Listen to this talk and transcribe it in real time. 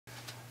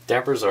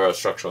Dampers are a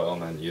structural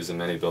element used in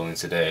many buildings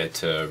today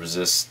to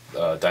resist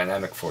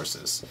dynamic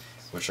forces,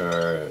 which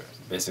are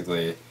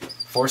basically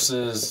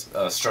forces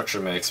a structure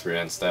may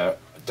experience that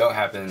don't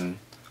happen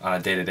on a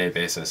day-to-day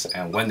basis,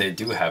 and when they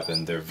do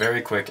happen, they're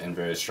very quick and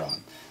very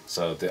strong.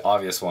 So the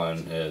obvious one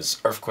is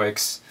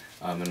earthquakes,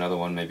 another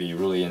one may be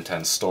really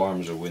intense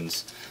storms or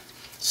winds.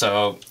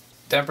 So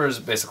dampers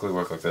basically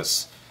work like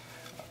this.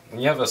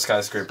 When you have a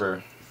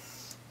skyscraper,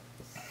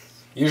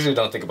 you usually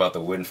don't think about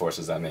the wind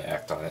forces that may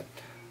act on it,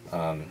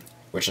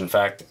 which in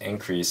fact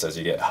increase as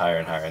you get higher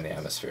and higher in the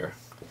atmosphere.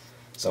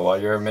 So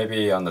while you're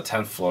maybe on the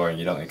 10th floor and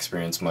you don't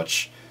experience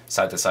much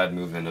side-to-side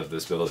movement of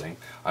this building,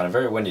 on a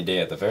very windy day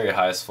at the very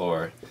highest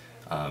floor,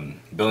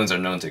 buildings are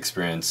known to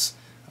experience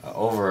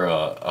over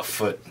a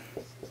foot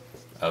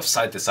of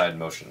side-to-side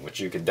motion, which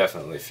you could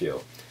definitely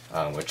feel,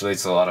 which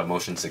leads to a lot of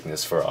motion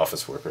sickness for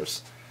office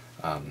workers.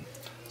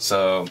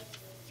 So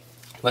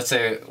let's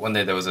say one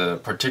day there was a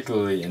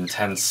particularly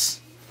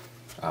intense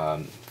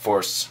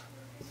force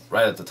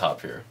right at the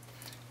top here,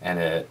 and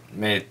it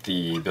made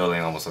the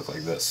building almost look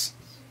like this.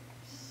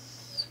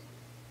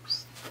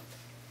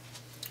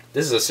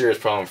 This is a serious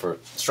problem for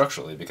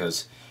structurally,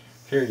 because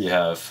here you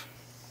have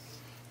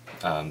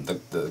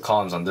the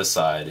columns on this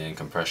side in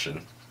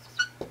compression,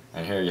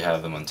 and here you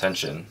have them on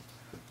tension.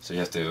 So you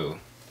have to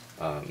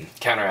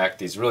counteract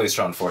these really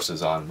strong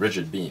forces on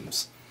rigid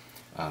beams.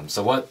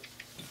 So what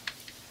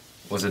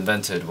was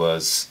invented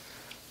was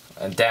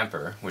a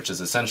damper, which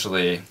is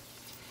essentially,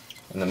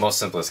 in the most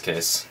simplest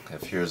case,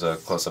 if here's a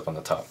close-up on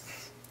the top.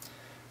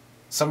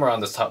 Somewhere on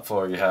this top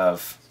floor you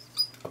have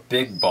a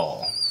big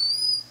ball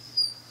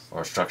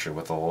or structure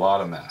with a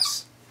lot of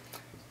mass,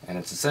 and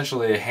it's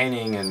essentially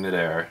hanging in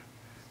midair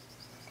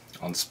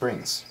on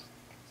springs,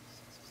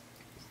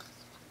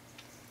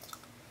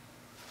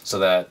 so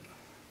that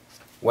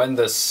when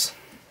this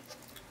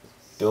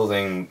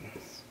building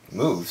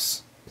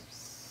moves,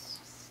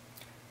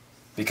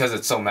 because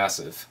it's so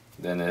massive,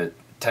 then it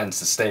tends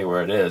to stay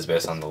where it is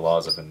based on the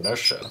laws of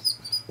inertia.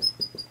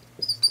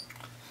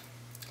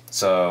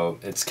 So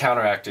it's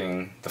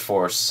counteracting the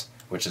force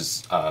which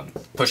is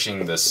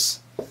pushing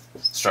this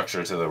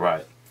structure to the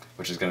right,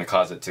 which is going to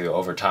cause it to,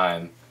 over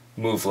time,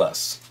 move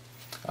less.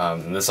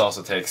 And this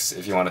also takes,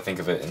 if you want to think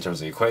of it in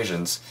terms of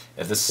equations,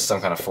 if this is some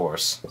kind of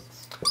force,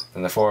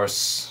 then the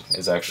force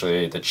is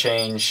actually the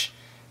change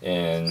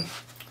in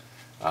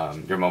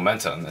your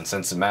momentum, and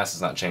since the mass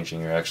is not changing,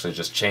 you're actually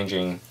just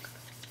changing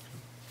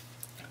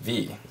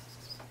v.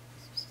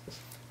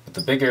 But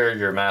the bigger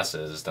your mass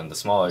is, then the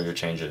smaller your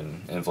change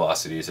in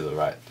velocity to the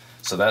right.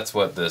 So that's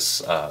what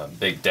this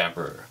big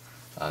damper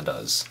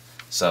does.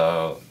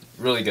 So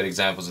really good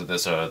examples of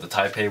this are the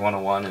Taipei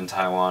 101 in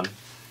Taiwan,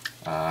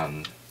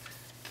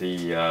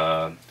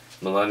 the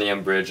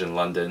Millennium Bridge in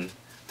London,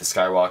 the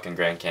Skywalk in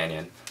Grand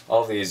Canyon.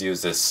 All of these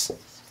use this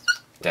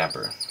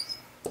damper.